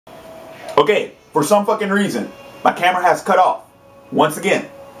Okay, for some fucking reason, my camera has cut off. Once again.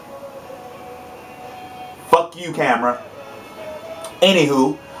 Fuck you, camera.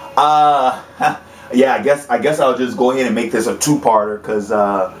 Anywho, yeah, I guess I'll just go ahead and make this a two-parter, because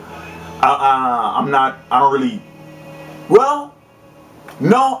I don't really, well,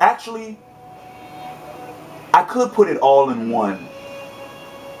 no, actually, I could put it all in one.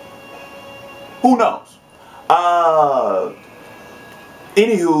 Who knows?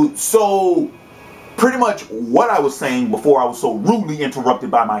 Anywho, so pretty much what I was saying before I was so rudely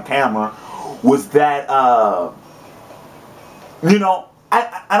interrupted by my camera was that, you know,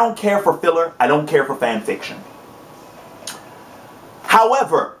 I don't care for filler. I don't care for fan fiction.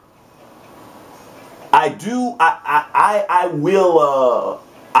 However, I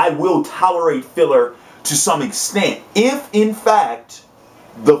will tolerate filler to some extent if, in fact,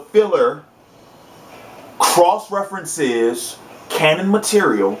 the filler cross-references canon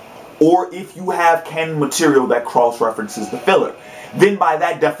material, or if you have canon material that cross-references the filler. Then by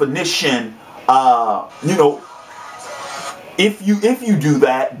that definition, you know, if you do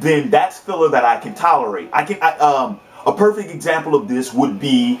that, then that's filler that I can tolerate. A perfect example of this would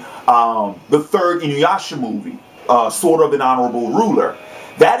be the third Inuyasha movie, Sword of an Honorable Ruler.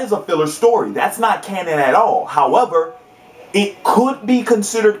 That is a filler story. That's not canon at all. However, it could be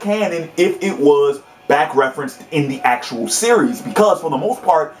considered canon if it was back referenced in the actual series, because for the most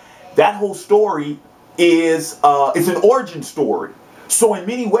part, that whole story is it's an origin story. So in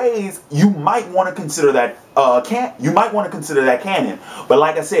many ways, you might want to consider that canon. But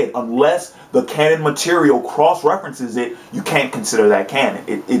like I said, unless the canon material cross-references it, you can't consider that canon.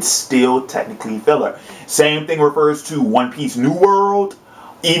 It's still technically filler. Same thing refers to One Piece New World.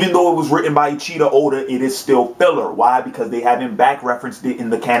 Even though it was written by Ichida Oda, it is still filler. Why? Because they haven't back-referenced it in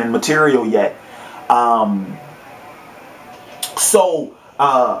the canon material yet. So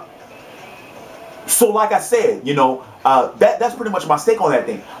like I said, you know, that's pretty much my stake on that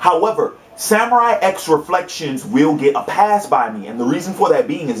thing. However, Samurai X Reflections will get a pass by me, and the reason for that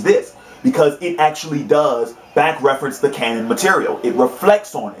being is this: because it actually does back reference the canon material. It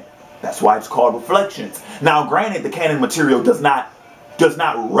reflects on it. That's why it's called Reflections. Now, granted, the canon material does not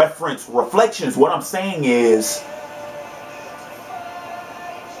reference Reflections. What I'm saying is,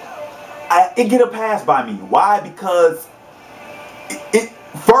 it get a pass by me. Why? Because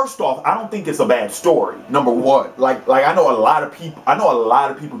first off, I don't think it's a bad story. Number one, like I know a lot of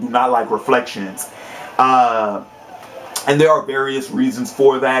people do not like Reflections, and there are various reasons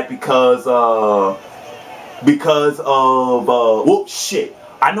for that, because of well, shit.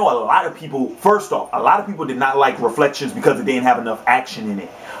 I know a lot of people. First off, a lot of people did not like Reflections because it didn't have enough action in it.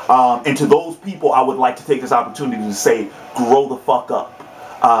 And to those people, I would like to take this opportunity to say, grow the fuck up.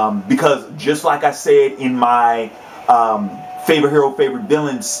 Because just like I said in my favorite hero, favorite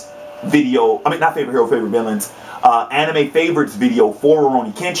villains video, I mean not favorite hero, favorite villains, anime favorites video for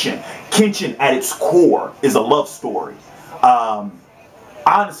Rurouni Kenshin. Kenshin at its core is a love story.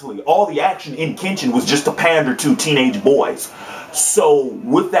 Honestly, all the action in Kenshin was just to pander to teenage boys. So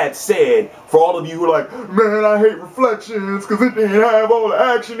with that said, for all of you who are like, man, I hate Reflections because it didn't have all the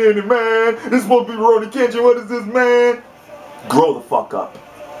action in it, man. It's supposed to be Rurouni Kenshin. What is this, man? Grow the fuck up.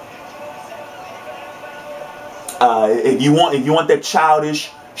 If you want that childish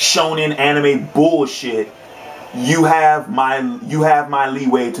shonen anime bullshit, you have my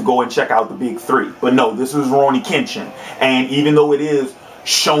leeway to go and check out the big three. But no, this is Rurouni Kenshin, and even though it is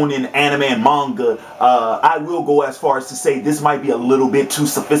shonen anime and manga, I will go as far as to say this might be a little bit too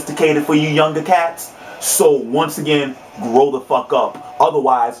sophisticated for you younger cats. So once again, grow the fuck up.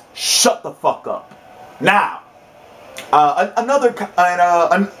 Otherwise, shut the fuck up. Now,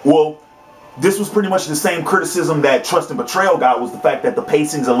 well, this was pretty much the same criticism that Trust and Betrayal got, was the fact that the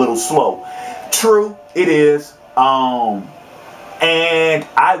pacing's a little slow. True, it is. And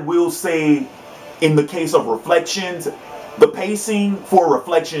I will say, in the case of Reflections, the pacing for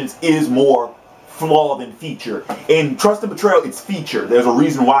Reflections is more flaw than feature. In Trust and Betrayal, it's feature. There's a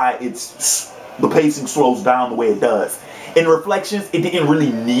reason why the pacing slows down the way it does. In Reflections, it didn't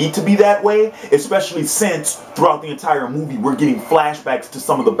really need to be that way, especially since throughout the entire movie we're getting flashbacks to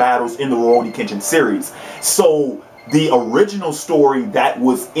some of the battles in the Rurouni Kenshin series. So the original story that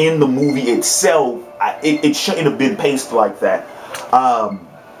was in the movie itself, it shouldn't have been paced like that.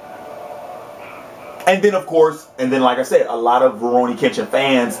 And then, of course, like I said, a lot of Rurouni Kenshin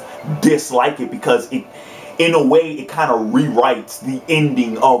fans dislike it because it, in a way, it kind of rewrites the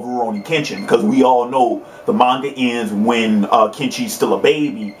ending of Rurouni Kenshin, because we all know the manga ends when Kenshi's still a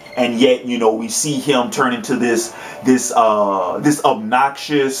baby, and yet, you know, we see him turn into this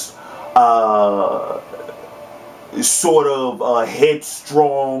obnoxious, sort of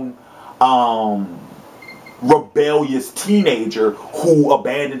headstrong, rebellious teenager who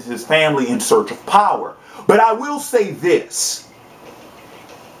abandons his family in search of power. But I will say this.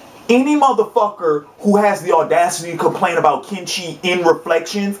 Any motherfucker who has the audacity to complain about Kenshi in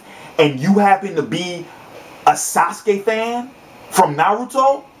Reflections, and you happen to be a Sasuke fan from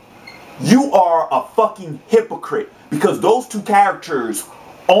Naruto, you are a fucking hypocrite. Because those two characters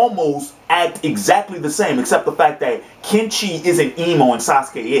almost act exactly the same, except the fact that Kenshi isn't emo and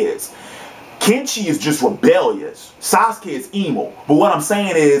Sasuke is. Kenshi is just rebellious. Sasuke is emo. But what I'm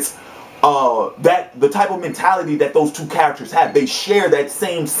saying is that the type of mentality that those two characters have, they share that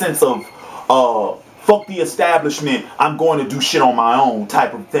same sense of fuck the establishment, I'm going to do shit on my own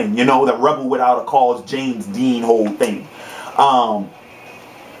type of thing. You know, the rebel without a cause, James Dean whole thing.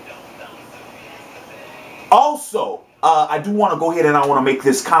 Also, I do want to go ahead and I want to make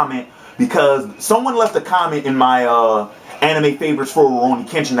this comment because someone left a comment in my anime favorites for Rurouni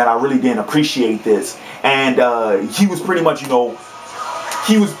Kenshin that I really didn't appreciate this, and he was pretty much, you know,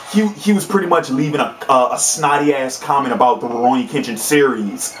 he was pretty much leaving a snotty ass comment about the Rurouni Kenshin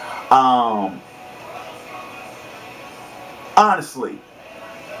series. Honestly,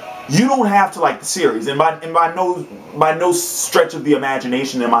 you don't have to like the series, and by no stretch of the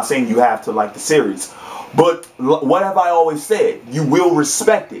imagination am I saying you have to like the series. But what have I always said? You will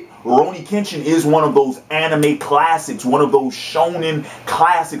respect it. Rurouni Kenshin is one of those anime classics, one of those shonen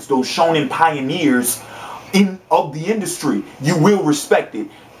classics, those shonen pioneers of the industry. You will respect it.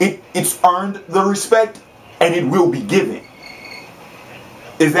 It's earned the respect, and it will be given.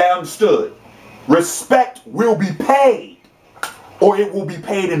 Is that understood? Respect will be paid, or it will be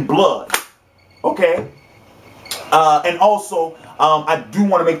paid in blood. Okay? And also, I do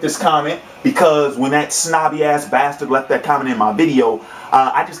want to make this comment because when that snobby ass bastard left that comment in my video,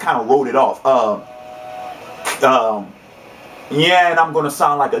 I just kind of wrote it off. Yeah, and I'm going to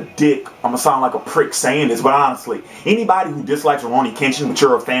sound like a dick. I'm going to sound like a prick saying this, but honestly, anybody who dislikes Rurouni Kenshin, but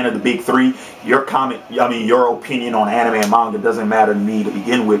you're a fan of the big three, your comment, I mean, your opinion on anime and manga doesn't matter to me to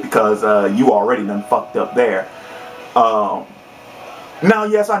begin with because you already done fucked up there. Now,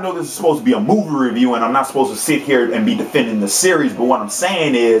 yes, I know this is supposed to be a movie review, and I'm not supposed to sit here and be defending the series, but what I'm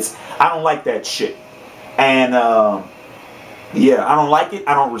saying is, I don't like that shit. And, yeah, I don't like it.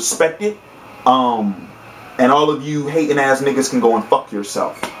 I don't respect it. And all of you hating ass niggas can go and fuck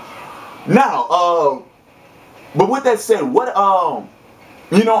yourself. Now, but with that said, what,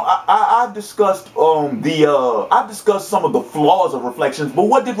 you know, I've discussed, I've discussed some of the flaws of Reflections, but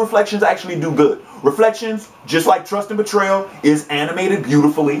what did Reflections actually do good? Reflections, just like Trust and Betrayal, is animated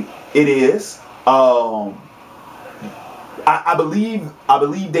beautifully. It is. I believe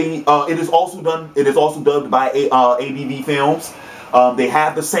they, it is also dubbed by ABV Films. They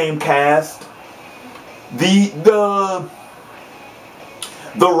have the same cast. The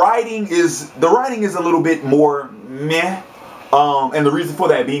writing is a little bit more meh. And the reason for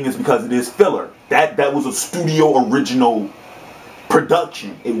that being is because it is filler. That was a studio original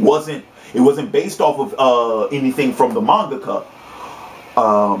production. It wasn't based off of anything from the mangaka.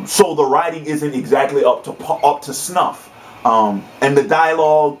 So the writing isn't exactly up to snuff. And the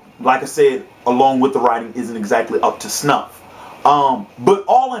dialogue, like I said, along with the writing, isn't exactly up to snuff. But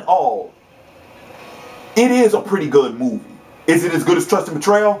all in all, it is a pretty good movie. Is it as good as Trust and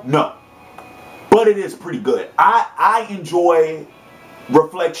Betrayal? No. But it is pretty good. I enjoy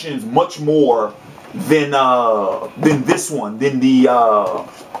Reflections much more than this one, than the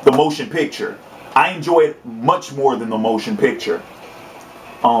motion picture. I enjoy it much more than the motion picture.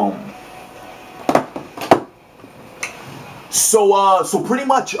 So pretty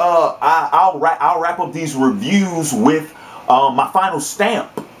much I'll wrap up these reviews with my final stamp.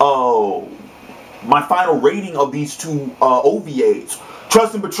 My final rating of these two OVAs.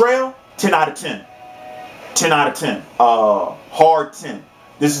 Trust and Betrayal, 10 out of 10. 10 out of 10. Hard 10.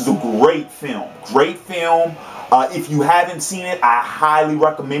 This is a great film. Great film. If you haven't seen it, I highly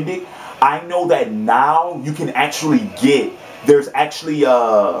recommend it. I know that now you can actually get, there's actually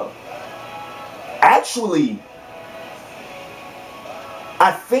I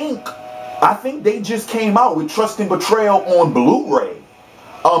think they just came out with Trust and Betrayal on Blu-ray.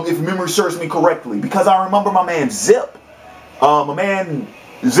 If memory serves me correctly, because I remember my man Zip,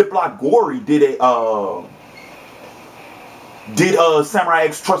 Ziploc Gory did a Samurai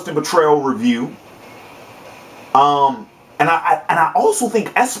X Trust and Betrayal review, and I also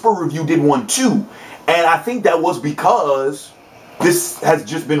think Esper Review did one too, and I think that was because this has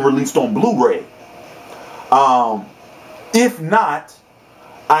just been released on Blu-ray. If not,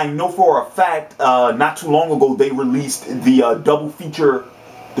 I know for a fact not too long ago they released the double feature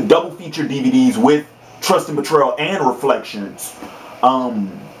DVDs with Trust and Betrayal and Reflections.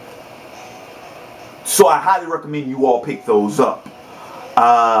 So I highly recommend you all pick those up.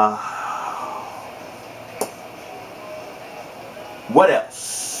 What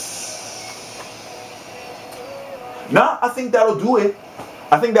else? Nah, I think that'll do it.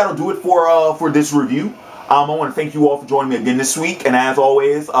 I think that'll do it for this review. I want to thank you all for joining me again this week. And as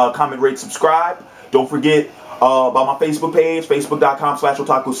always, comment, rate, subscribe. Don't forget about my Facebook page,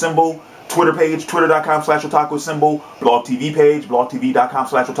 facebook.com/otaku symbol. Twitter page, twitter.com/otaku symbol. Blog TV page,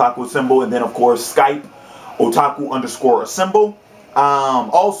 blogtv.com/otaku symbol. And then, of course, Skype, otaku_assemble.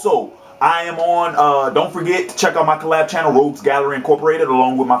 Also, I am on, don't forget to check out my collab channel, Rogues Gallery Incorporated,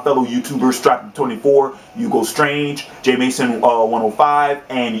 along with my fellow YouTubers, Strap24, Hugo Strange, J Mason 105,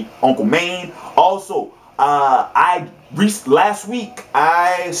 and Uncle Maine. Also, last week,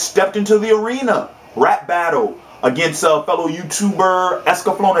 I stepped into the arena rap battle against fellow YouTuber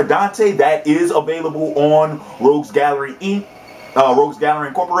Escaflowne Dante. That is available on Rogues Gallery Rogues Gallery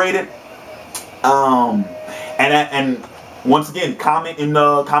Incorporated. And once again, comment in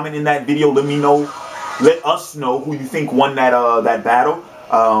that video. Let us know who you think won that battle.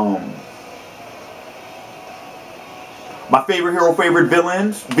 My favorite hero, favorite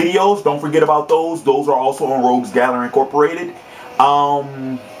villains videos. Don't forget about those. Those are also on Rogues Gallery Incorporated.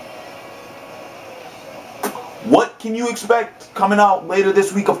 What can you expect coming out later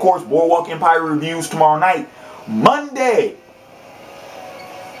this week? Of course, Boardwalk Empire reviews tomorrow night. Monday,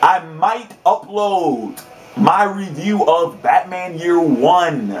 I might upload my review of Batman Year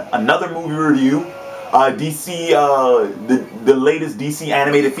One, another movie review. DC, the latest DC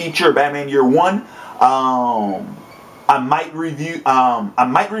animated feature, Batman Year One. I might review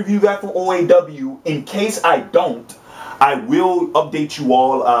that for OAW. In case I don't, I will update you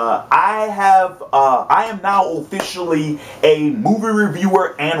all. I am now officially a movie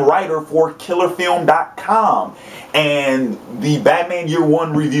reviewer and writer for KillerFilm.com, and the Batman Year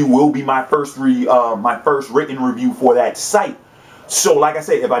One review will be my first written review for that site. So, like I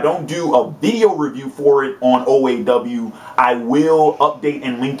said, if I don't do a video review for it on OAW, I will update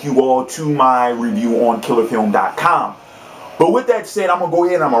and link you all to my review on KillerFilm.com. But with that said, I'm going to go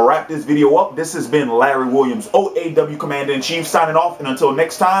ahead and I'm going to wrap this video up. This has been Larry Williams, OAW Commander-in-Chief, signing off. And until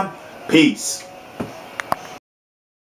next time, peace.